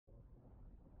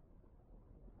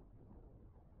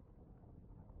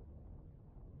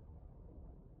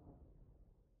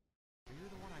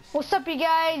What's up, you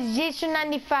guys?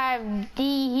 Jason95D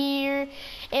here,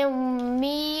 and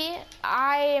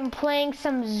I am playing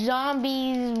some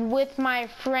zombies with my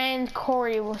friend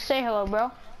Corey. Well, say hello, bro.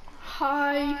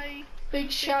 Hi. Big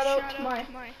shout out to my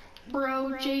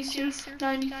bro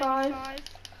Jason95.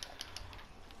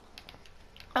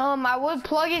 I would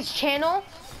plug his channel,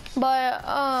 but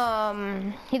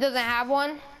he doesn't have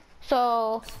one,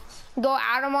 so go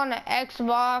add him on the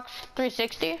Xbox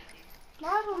 360.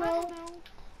 I don't know.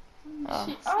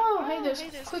 Oh, hey, there's a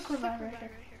quick revive right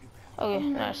here. Okay,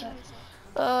 nice.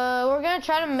 We're gonna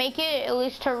try to make it at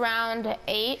least to round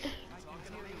 8.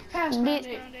 Past round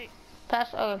 8.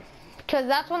 Past, okay. Cause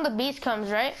that's when the beast comes,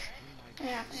 right?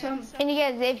 Yeah. And you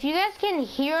guys, if you guys can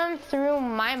hear him through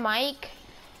my mic,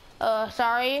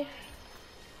 sorry.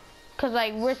 Cause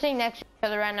like we're sitting next to each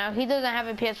other right now. He doesn't have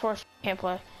a PS4, so he can't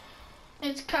play.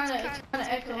 It's kind of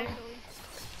echoey.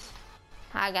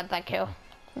 I got that kill.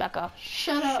 Back up.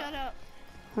 Shut up.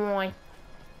 Boy.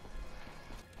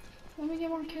 Let me get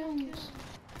more kills.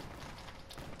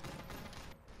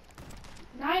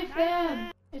 Knife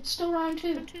them. It's still round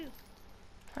 2.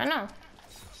 I know.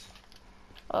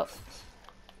 Oh.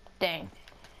 Dang.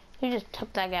 You just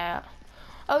took that guy out.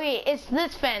 Okay, it's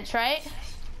this fence, right?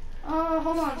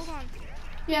 Hold on.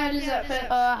 Yeah, it is that fence.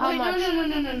 How Wait, much?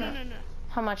 No.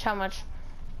 How much?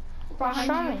 Behind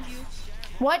Show you. me.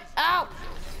 What? Ow!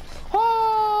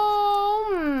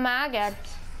 Oh my god.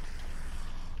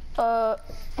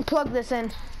 Plug this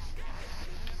in.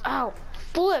 Ow.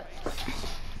 Flip.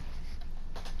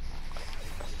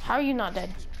 How are you not dead?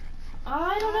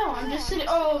 I don't know. I'm just sitting.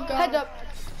 Oh god. Heads up.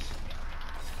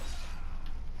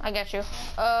 I got you.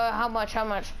 How much?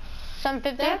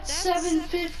 750? That's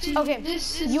 750. Okay.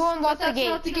 This is. You unlock the gate. That's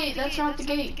not the gate. That's not the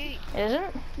gate.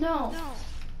 Isn't? No.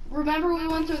 Remember we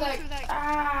went through that.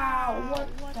 Ow!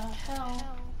 What the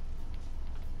hell?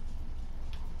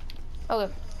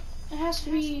 Okay. It has to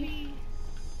be.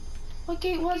 What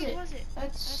gate was it?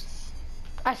 That's.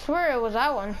 I swear it was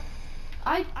that one.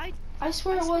 I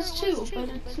swear it was too, but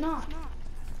it's not.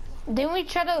 Didn't we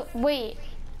try to wait?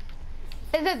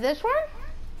 Is it this one?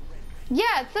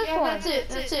 Yeah, it's this one.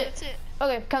 That's it.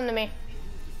 Okay, come to me.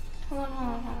 Hold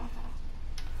on.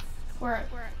 Where?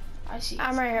 I see.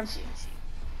 I'm right here.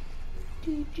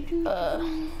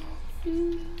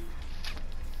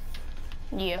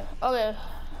 Yeah. Okay.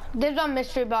 Dibs on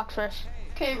mystery box first.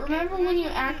 Okay, remember when you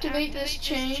activate this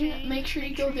chain, make sure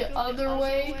you go the other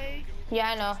way. Yeah,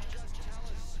 I know.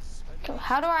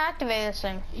 How do I activate this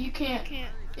thing? You can't.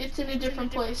 It's in a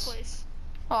different place.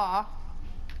 Aw.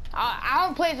 I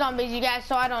don't play zombies, you guys,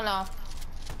 so I don't know.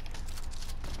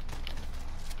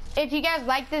 If you guys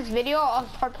like this video, I'll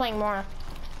start playing more.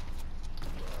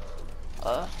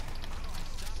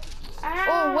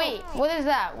 Oh wait, what is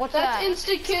that? What's that? That's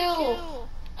insta kill.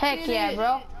 Heck yeah,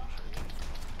 bro.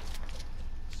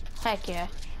 Heck yeah.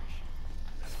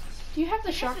 Do you have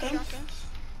the shotgun?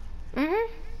 Mhm.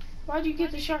 Why'd you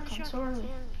get the shotgun so early?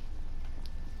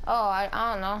 Oh, I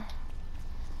don't know.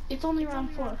 It's only round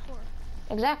 4.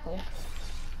 Exactly.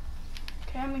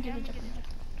 Okay, I'm gonna get a different one.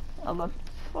 Oh, but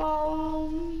Follow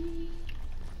me.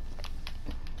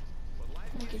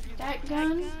 Let me get that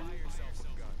gun.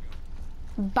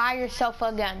 buy yourself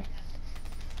a gun.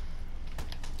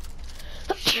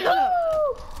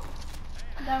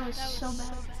 That was so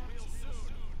bad.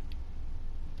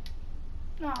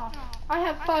 No, I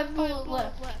have 5 bullets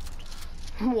left.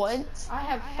 What? I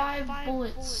have 5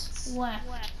 bullets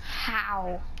left.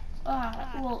 How?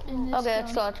 Well, in this Okay,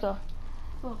 gun. let's go.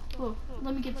 Whoa.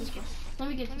 Let me get this one.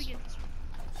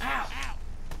 Ow.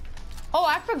 Oh,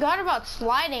 I forgot about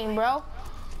sliding, bro.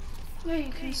 Yeah,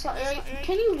 you can slide.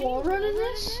 Can you wall run in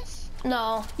this?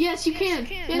 No. Yes, you can.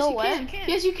 Yes, No you way. can.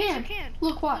 Yes, you can.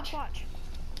 Look, watch.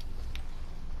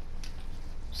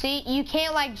 See, you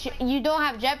can't you don't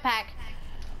have jetpack.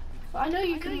 I know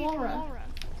you can wall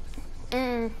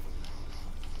run.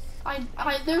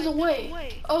 There's a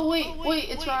way. Oh wait,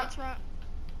 it's round.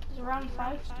 Is it round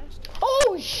 5?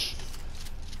 Oh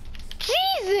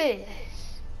Jesus!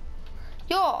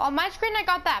 Yo, on my screen I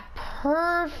got that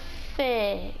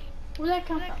perfect. Where'd that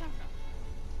come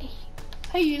from?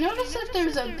 Hey, you notice that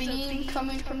there's a beam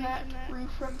coming from that roof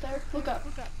right there? Look up.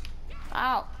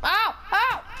 Ow!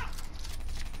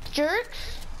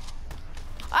 Jerks!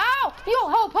 Ow! Yo,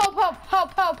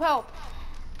 help!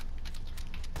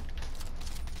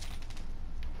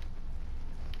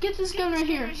 Get this gun right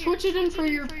here. Switch it in for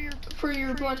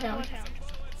your bloodhound.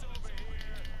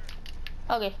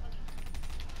 Okay.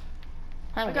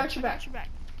 I got your back.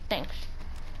 Thanks.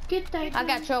 Get that gun. I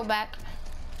got your back.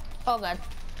 Oh god.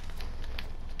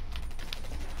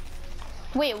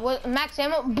 Wait, what? Max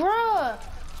ammo? Bruh!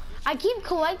 I keep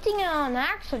collecting it on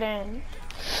accident.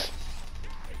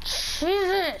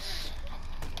 Jesus.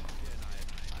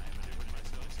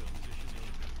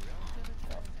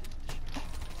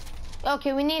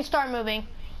 Okay, we need to start moving.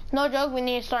 No joke, we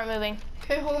need to start moving.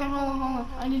 Okay, hold on.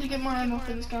 I need to get more ammo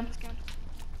for this gun.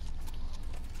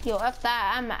 Yo, F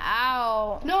that, I'm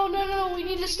out. No, we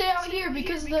need to stay out here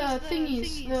because the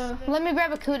thingies, Let me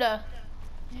grab a Cuda.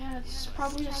 Yeah, it's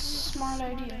probably a smart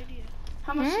idea.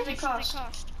 How much did it cost?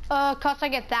 Cost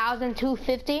like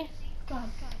 1,250. God.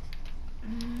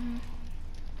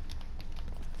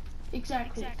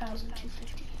 Exactly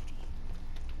 1,250.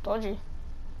 Told you.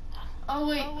 Oh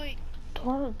wait.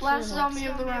 Last zombie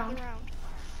of the round.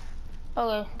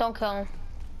 Okay, don't kill him.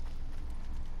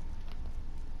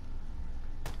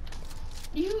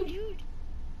 You.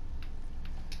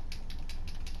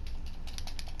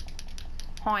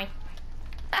 Hi.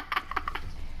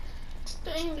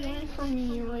 Stay away from me,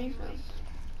 you rapist.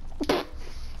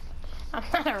 I'm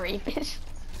not a rapist.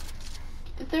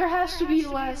 There has to be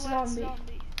the last zombie.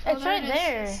 It's right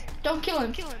there. Don't kill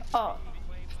him. Oh.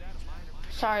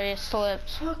 Sorry, it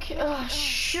slipped. Okay,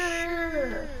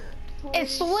 sure. It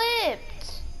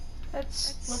slipped.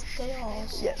 That's what they all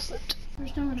say. Yes, slipped.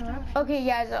 There's no interruption. Okay,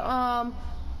 guys,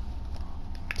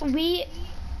 we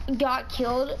got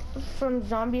killed from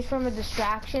zombies from a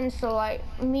distraction, so like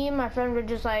me and my friend were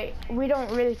just like, we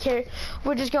don't really care,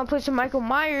 we're just gonna play some Michael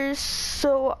Myers.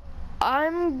 So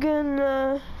I'm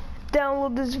gonna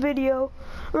download this video,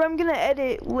 or I'm gonna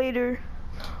edit later.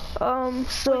 Wait,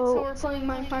 so we're playing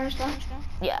Michael Myers now?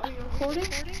 Yeah. Are you recording?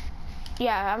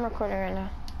 Yeah, I'm recording right now,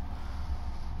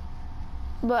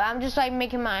 but I'm just like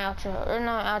making my outro, or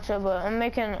not outro, but I'm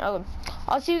making,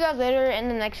 I'll see you guys later in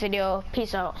the next video.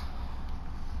 Peace out.